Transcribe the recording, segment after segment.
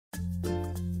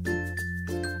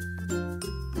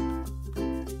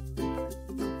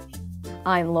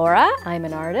I'm Laura, I'm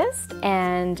an artist,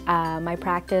 and my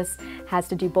practice has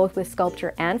to do both with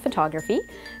sculpture and photography.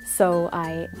 So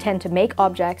I tend to make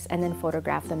objects and then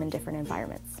photograph them in different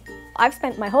environments. I've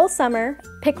spent my whole summer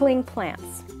pickling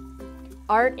plants.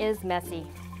 Art is messy.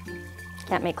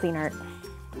 Can't make clean art.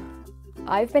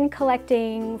 I've been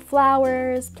collecting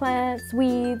flowers, plants,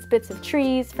 weeds, bits of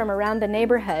trees from around the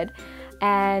neighborhood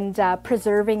and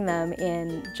preserving them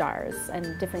in jars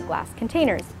and different glass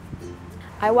containers.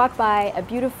 I walk by a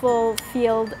beautiful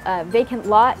field, vacant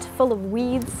lot full of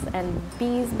weeds and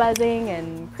bees buzzing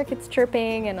and crickets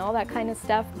chirping and all that kind of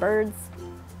stuff, birds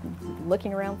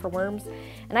looking around for worms,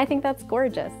 and I think that's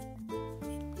gorgeous.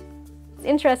 It's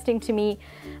interesting to me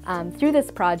through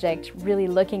this project really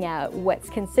looking at what's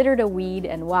considered a weed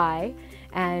and why,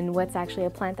 and what's actually a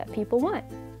plant that people want.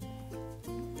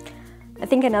 I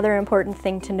think another important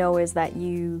thing to know is that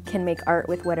you can make art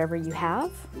with whatever you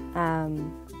have.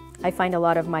 I find a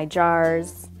lot of my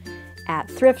jars at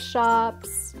thrift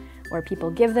shops, or people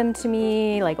give them to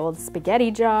me, like old spaghetti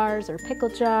jars or pickle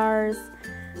jars.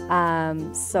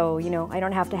 So, you know, I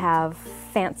don't have to have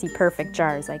fancy, perfect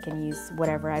jars. I can use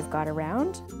whatever I've got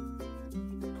around.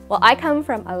 Well, I come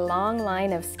from a long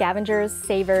line of scavengers,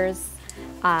 savers,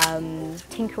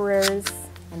 tinkerers,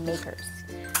 and makers.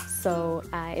 So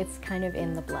it's kind of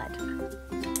in the blood.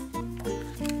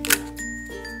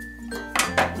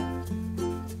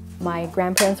 My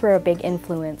grandparents were a big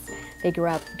influence. They grew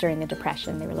up during the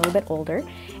Depression. They were a little bit older,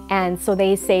 and so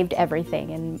they saved everything,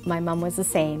 and my mom was the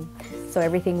same. So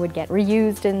everything would get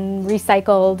reused and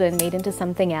recycled and made into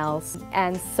something else.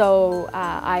 And so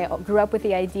I grew up with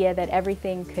the idea that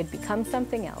everything could become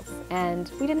something else.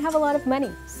 And we didn't have a lot of money.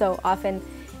 So often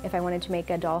if I wanted to make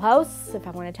a dollhouse, if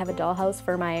I wanted to have a dollhouse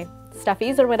for my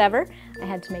stuffies or whatever, I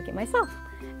had to make it myself.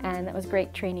 And that was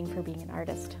great training for being an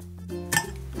artist.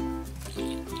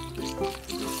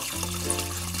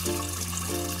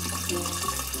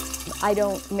 I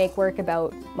don't make work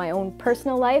about my own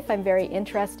personal life. I'm very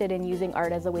interested in using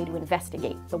art as a way to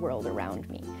investigate the world around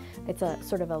me. It's a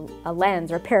sort of a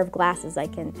lens or a pair of glasses I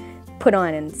can put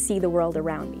on and see the world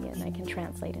around me, and I can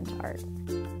translate into art.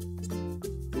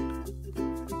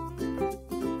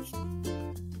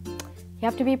 You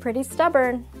have to be pretty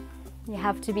stubborn. You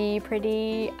have to be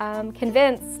pretty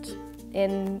convinced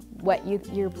in what you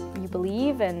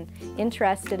believe and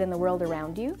interested in the world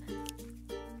around you.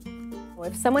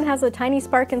 If someone has a tiny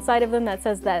spark inside of them that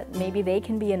says that maybe they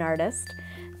can be an artist,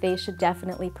 they should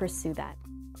definitely pursue that.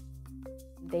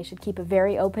 They should keep a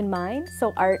very open mind.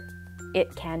 So art,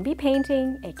 it can be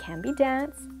painting, it can be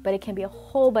dance, but it can be a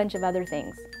whole bunch of other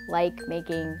things, like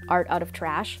making art out of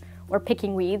trash or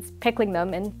picking weeds, pickling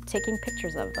them, and taking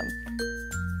pictures of them.